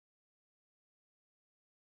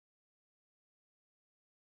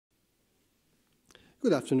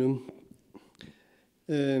Good afternoon.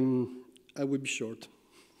 I will be short,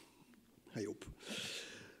 I hope.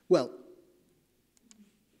 Well,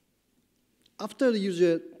 after the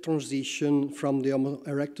usual transition from the Homo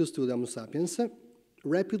erectus to the Homo sapiens,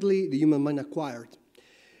 rapidly the human mind acquired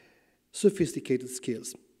sophisticated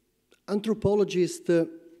skills. Anthropologists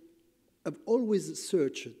have always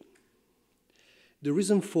searched the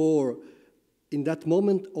reason for, in that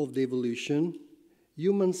moment of the evolution,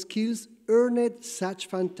 human skills earned such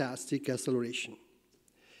fantastic acceleration.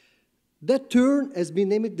 That turn has been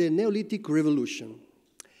named the Neolithic Revolution.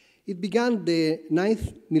 It began the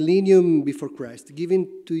 9th millennium before Christ, giving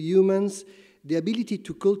to humans the ability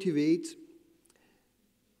to cultivate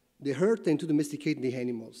the earth and to domesticate the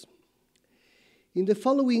animals. In the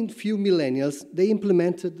following few millennia, they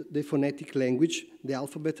implemented the phonetic language, the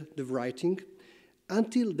alphabet, the writing,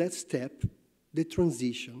 until that step, the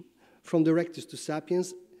transition from the erectus to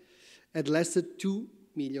sapiens, had lasted 2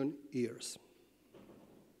 million years.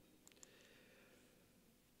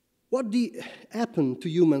 What did happen to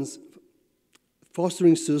humans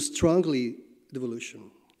fostering so strongly the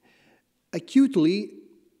evolution? Acutely,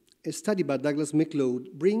 a study by Douglas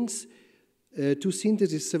MacLeod brings to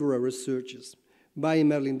synthesis several researches by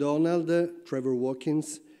Merlin Donald, Trevor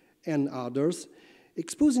Watkins, and others,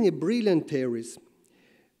 exposing a brilliant theories.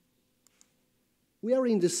 We are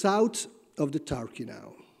in the south of the Turkey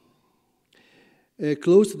now,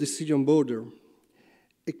 close to the Syrian border,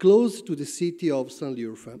 close to the city of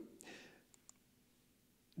Sanliurfa.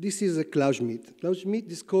 This is a Klaus Schmidt. Klaus Schmidt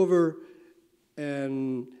discovered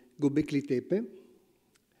Göbekli Tepe,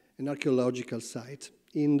 an archaeological site,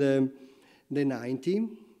 in the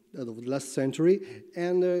 90s of the last century,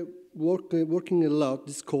 and working a lot,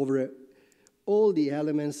 discovered all the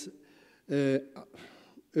elements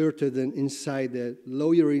earthed inside the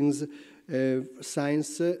lowerings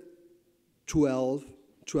since 12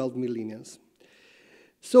 millennia.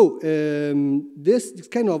 So this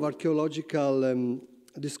kind of archaeological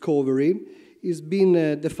discovery is being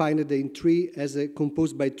defined in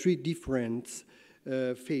composed by three different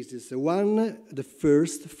phases. One, the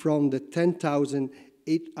first, from the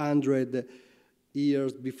 10,800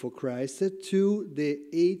 years before Christ to the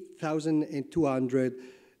 8,200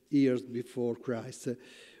 years before Christ.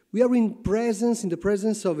 We are in the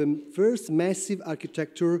presence of a first massive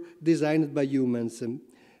architecture designed by humans,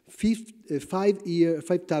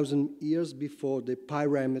 5,000 years before the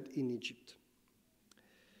pyramid in Egypt.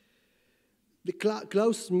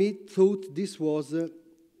 Klaus Schmidt thought this was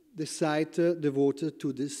the site devoted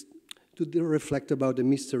to reflect about the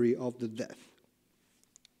mystery of the death.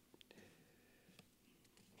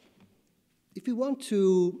 If we want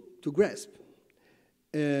to grasp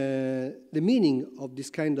the meaning of this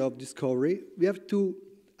kind of discovery, we have to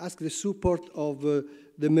ask the support of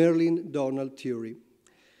the Merlin-Donald theory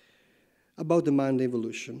about the mind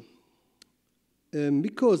evolution.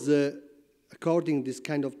 Because according to this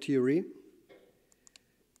kind of theory,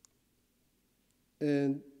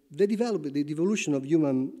 the evolution of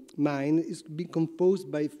human mind is being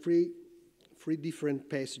composed by three different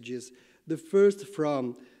passages. The first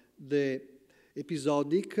from the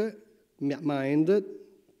episodic mind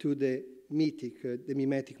to the mythic, the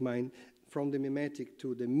mimetic mind, from the mimetic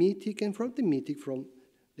to the mythic, and from the mythic from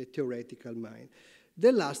the theoretical mind.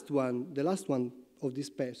 The last one of these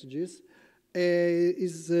passages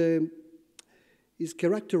is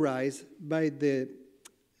characterized by the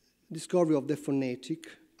discovery of the phonetic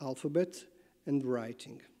alphabet and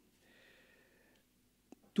writing.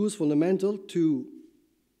 Tools fundamental to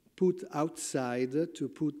put outside,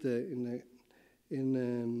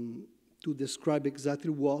 to describe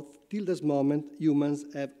exactly what, till this moment, humans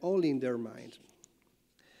have all in their mind.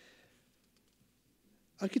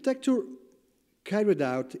 Architecture carried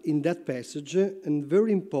out in that passage a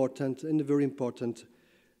very important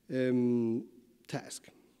task.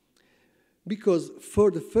 Because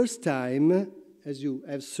for the first time, as you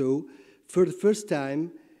have saw, for the first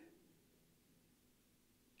time,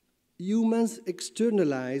 humans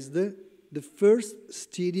externalized the first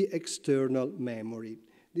steady external memory.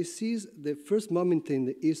 This is the first moment in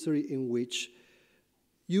the history in which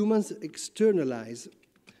humans externalize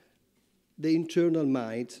the internal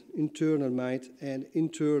mind and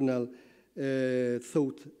internal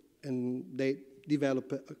thought, and they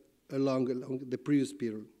develop along the previous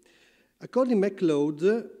period. According to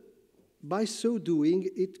MacLeod, by so doing,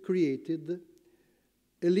 it created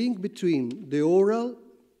a link between the oral,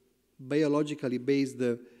 biologically based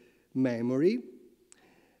memory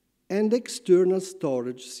and the external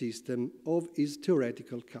storage system of his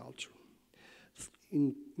theoretical culture.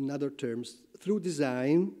 In other terms, through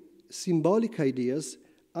design, symbolic ideas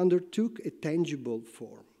undertook a tangible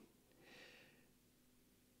form.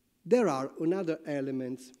 There are another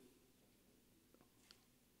elements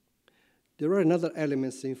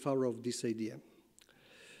in favor of this idea,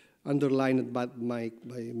 underlined by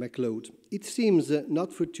MacLeod. It seems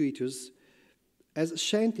not fortuitous, as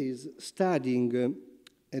scientists studying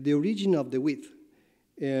the origin of the width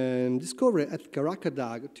discovered at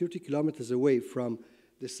Karakadag, 30 kilometers away from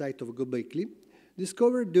the site of Göbekli,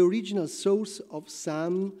 discovered the original source of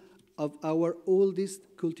some of our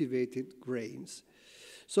oldest cultivated grains.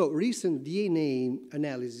 So recent DNA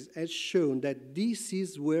analysis has shown that this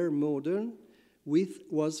is where modern wheat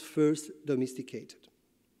was first domesticated.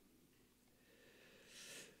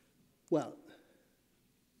 Well,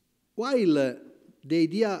 while the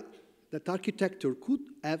idea that architecture could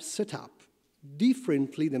have set up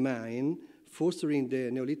differently the mind, fostering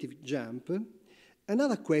the Neolithic jump,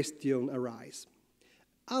 another question arises.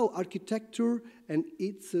 How architecture and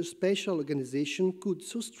its spatial organization could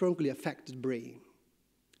so strongly affect the brain?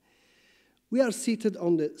 We are seated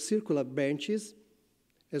on the circular benches,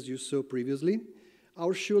 as you saw previously,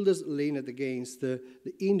 our shoulders leaned against the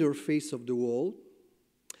inner face of the wall,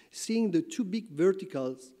 seeing the two big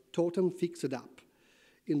vertical totems fixed up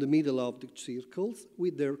in the middle of the circles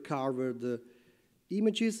with their carved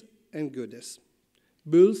images and goddess,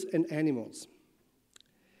 bulls and animals.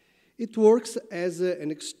 It works as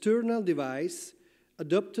an external device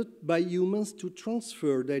adopted by humans to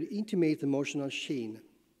transfer their intimate emotional chain,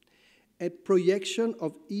 a projection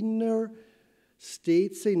of inner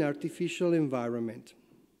states in artificial environment.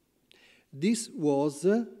 This was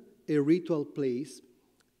a ritual place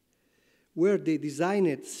where the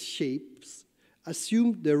designed shapes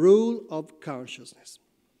assumed the role of consciousness.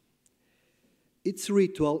 Its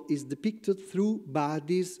ritual is depicted through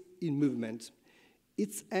bodies in movement.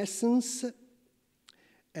 Its essence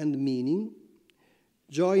and meaning,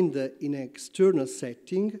 joined in an external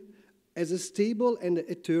setting, as a stable and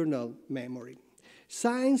eternal memory.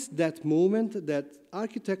 Signs that moment that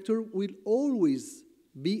architecture will always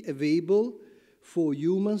be available for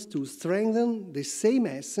humans to strengthen the same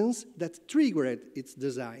essence that triggered its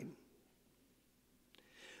design.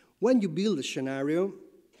 When you build a scenario,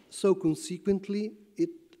 so consequently, it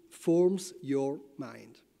forms your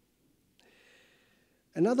mind.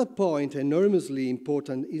 Another point enormously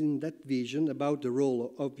important in that vision about the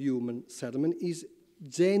role of human settlement is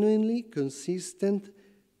genuinely consistent,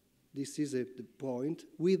 this is the point,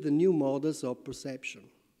 with the new models of perception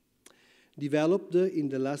developed in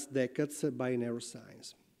the last decades by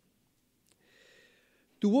neuroscience.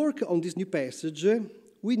 To work on this new passage,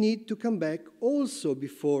 we need to come back also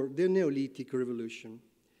before the Neolithic Revolution,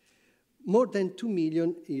 more than 2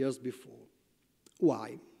 million years before.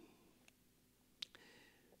 Why?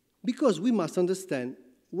 Because we must understand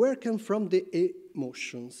where come from the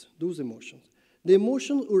emotions, those emotions. The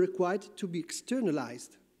emotions are required to be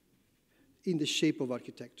externalized in the shape of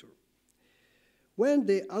architecture. When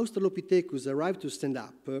the Australopithecus arrived to stand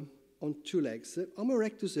up on two legs, Homo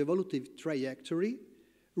erectus' evolutive trajectory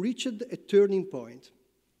reached a turning point,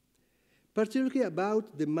 particularly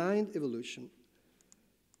about the mind evolution.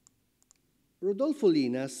 Rodolfo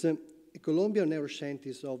Linas, a Colombian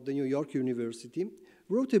neuroscientist of the New York University,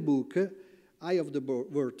 wrote a book, Eye of the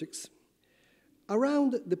Vertex,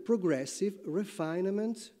 around the progressive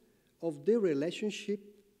refinement of the relationship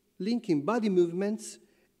linking body movements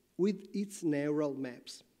with its neural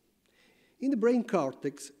maps. In the brain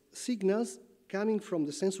cortex, signals coming from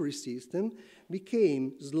the sensory system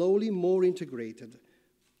became slowly more integrated,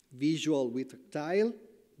 visual with tactile,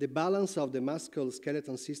 the balance of the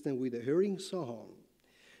musculoskeletal system with the hearing, so on.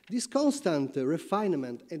 This constant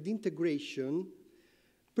refinement and integration,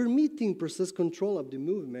 permitting precise control of the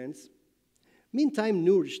movements, meantime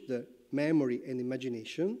nourished the memory and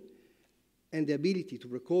imagination, and the ability to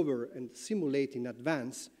recover and simulate in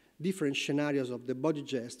advance different scenarios of the body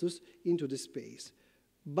gestures into the space,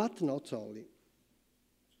 but not only.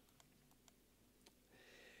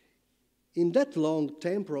 In that long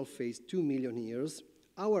temporal phase, 2 million years,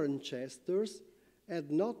 our ancestors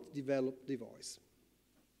had not developed the voice.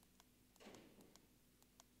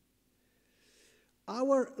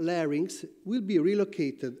 Our larynx will be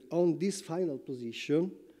relocated on this final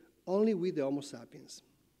position only with the Homo sapiens.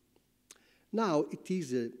 Now it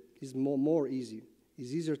is more easy.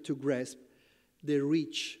 It's easier to grasp the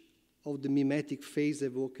reach of the mimetic phase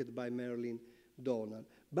evoked by Merlin Donald.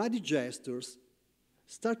 Body gestures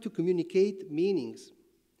start to communicate meanings,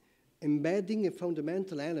 embedding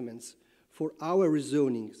fundamental elements for our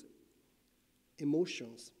reasonings,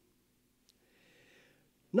 emotions.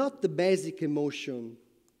 Not the basic emotion,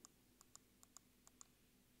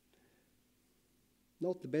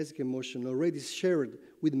 not the basic emotion already shared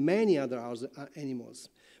with many other animals,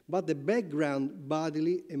 but the background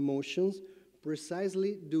bodily emotions,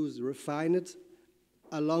 precisely those refined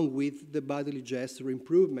along with the bodily gesture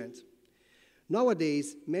improvement.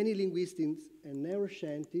 Nowadays, many linguists and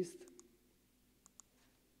neuroscientists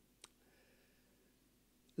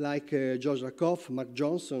like George Lakoff, Mark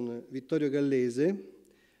Johnson, Vittorio Gallese,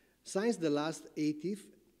 since the last 80s,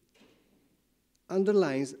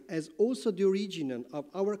 underlines as also the origin of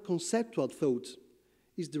our conceptual thought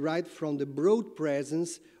is derived from the broad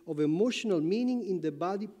presence of emotional meaning in the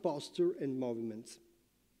body, posture, and movements.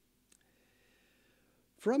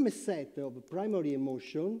 From a set of primary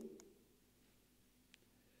emotion,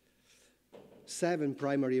 7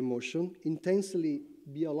 primary emotions, intensely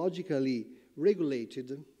biologically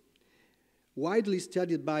regulated, widely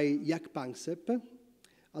studied by Jaak Panksepp,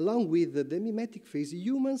 along with the mimetic phase,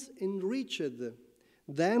 humans enriched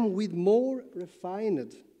them with more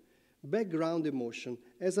refined background emotion,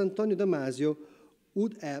 as Antonio Damasio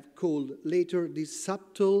would have called later this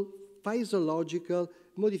subtle physiological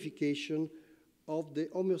modification of the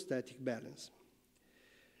homeostatic balance.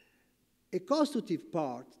 A constitutive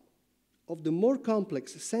part of the more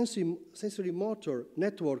complex sensory motor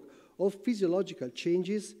network of physiological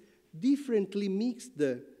changes differently mixed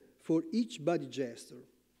for each body gesture.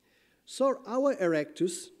 So our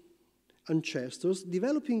erectus ancestors,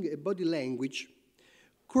 developing a body language,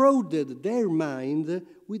 crowded their mind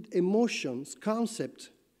with emotions, concepts,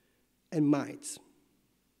 and minds.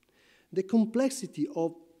 The complexity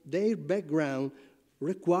of their background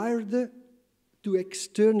required to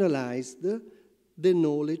externalize the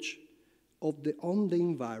knowledge of on the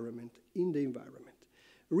environment, in the environment.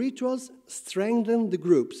 Rituals strengthened the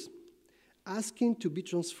groups, asking to be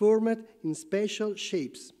transformed in special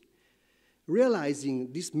shapes.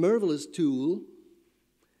 Realizing this marvelous tool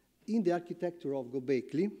in the architecture of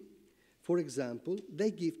Göbekli, for example, they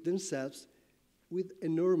give themselves with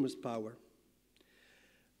enormous power.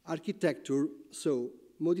 Architecture, so,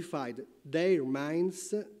 modified their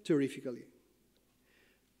minds terrifically.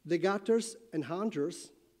 The gutters and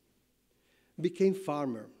hunters became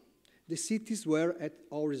farmers. The cities were at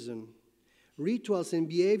horizon. Rituals and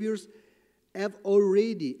behaviors have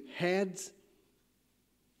always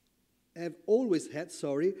had,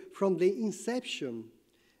 from the inception,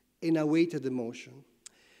 an awaited emotion.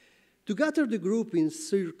 To gather the group in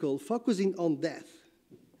circle, focusing on death,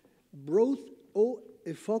 brought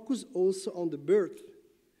a focus also on the birth,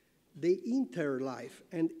 the interlife,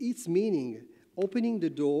 and its meaning, opening the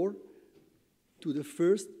door to the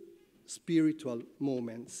first spiritual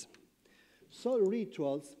moments. So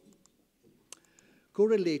rituals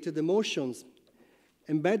correlated emotions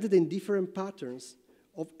embedded in different patterns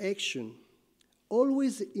of action,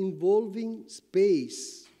 always involving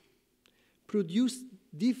space, produced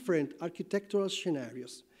different architectural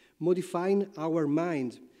scenarios, modifying our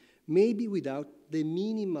mind, maybe without the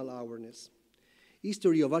minimal awareness.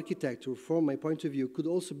 History of architecture, from my point of view, could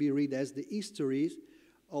also be read as the history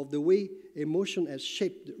of the way emotion has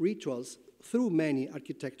shaped rituals through many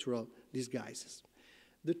architectural disguises.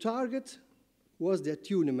 The target was the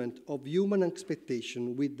attunement of human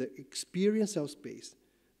expectation with the experience of space.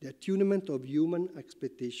 The attunement of human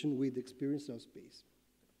expectation with the experience of space.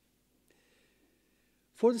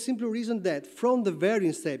 For the simple reason that from the very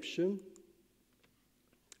inception,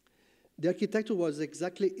 the architecture was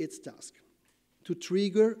exactly its task, to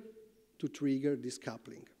trigger this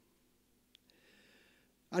coupling.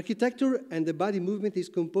 Architecture and the body movement is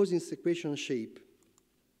composed in sequential shape.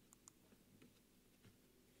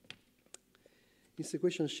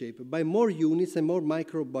 By more units and more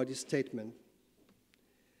micro body statement.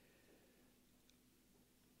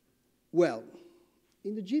 Well,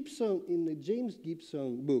 in the James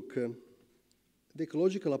Gibson book, The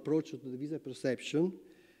Ecological Approach to the Visual Perception,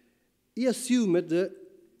 he assumed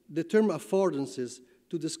the term affordances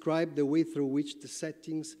to describe the way through which the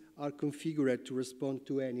settings are configured to respond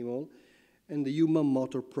to animal and the human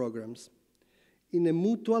motor programs, in a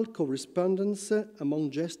mutual correspondence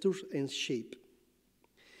among gestures and shape.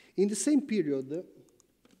 In the same period,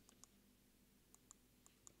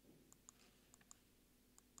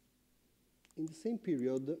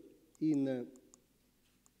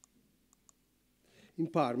 in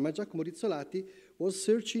Parma, Giacomo Rizzolatti was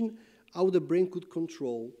searching how the brain could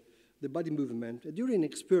control the body movement. During an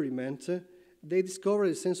experiment, they discovered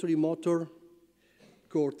the sensory motor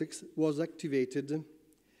cortex was activated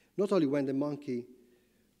not only when the monkey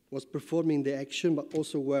was performing the action, but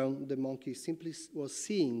also when the monkey simply was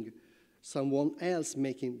seeing someone else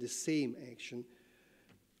making the same action.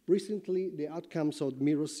 Recently, the outcomes of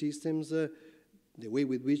mirror systems the way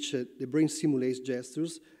with which the brain simulates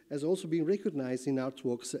gestures has also been recognized in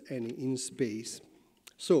artworks and in space.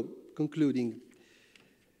 So, concluding,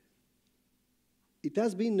 it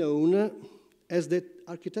has been known as that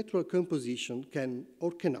architectural composition can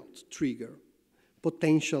or cannot trigger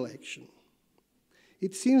potential action.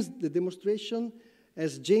 It seems the demonstration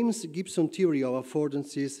as James Gibson theory of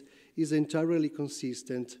affordances is entirely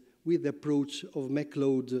consistent with the approach of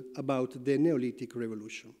MacLeod about the Neolithic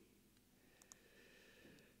Revolution.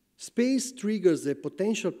 Space triggers a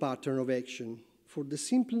potential pattern of action for the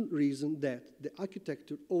simple reason that the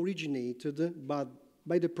architecture originated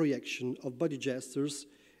by the projection of body gestures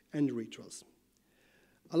and rituals.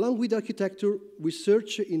 Along with architecture, we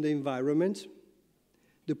search in the environment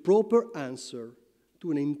the proper answer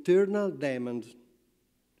to an internal demand,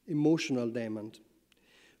 emotional demand.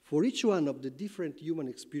 For each one of the different human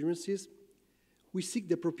experiences, we seek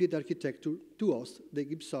the appropriate architecture to host the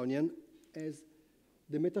Gibsonian as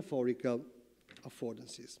the metaphorical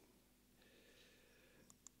affordances.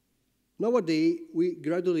 Nowadays, we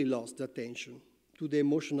gradually lost attention to the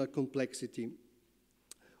emotional complexity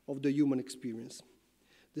of the human experience.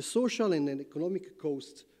 The social and economic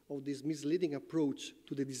costs of this misleading approach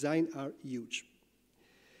to the design are huge.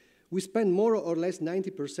 We spend more or less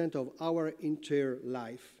 90% of our entire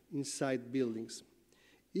life inside buildings.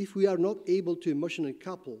 If we are not able to emotionally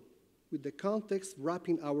couple with the context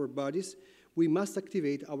wrapping our bodies, we must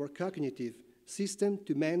activate our cognitive system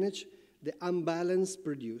to manage the imbalance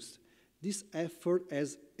produced. This effort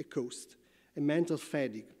has a cost, a mental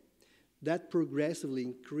fatigue, that progressively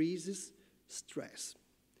increases stress.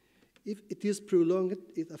 If it is prolonged,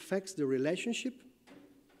 it affects the relationship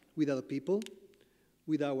with other people,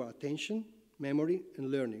 with our attention, memory,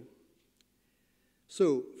 and learning.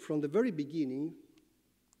 So, from the very beginning,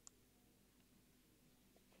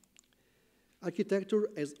 architecture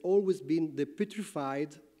has always been the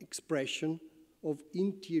petrified expression of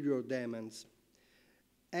interior demands,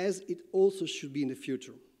 as it also should be in the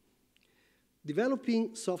future.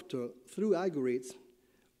 Developing software through algorithms,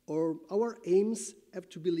 our aims have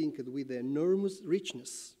to be linked with the enormous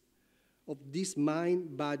richness of this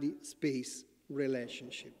mind-body-space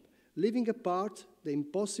relationship, leaving apart the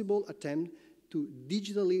impossible attempt to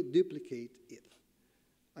digitally duplicate it.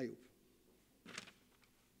 I hope.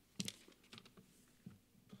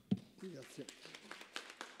 Grazie.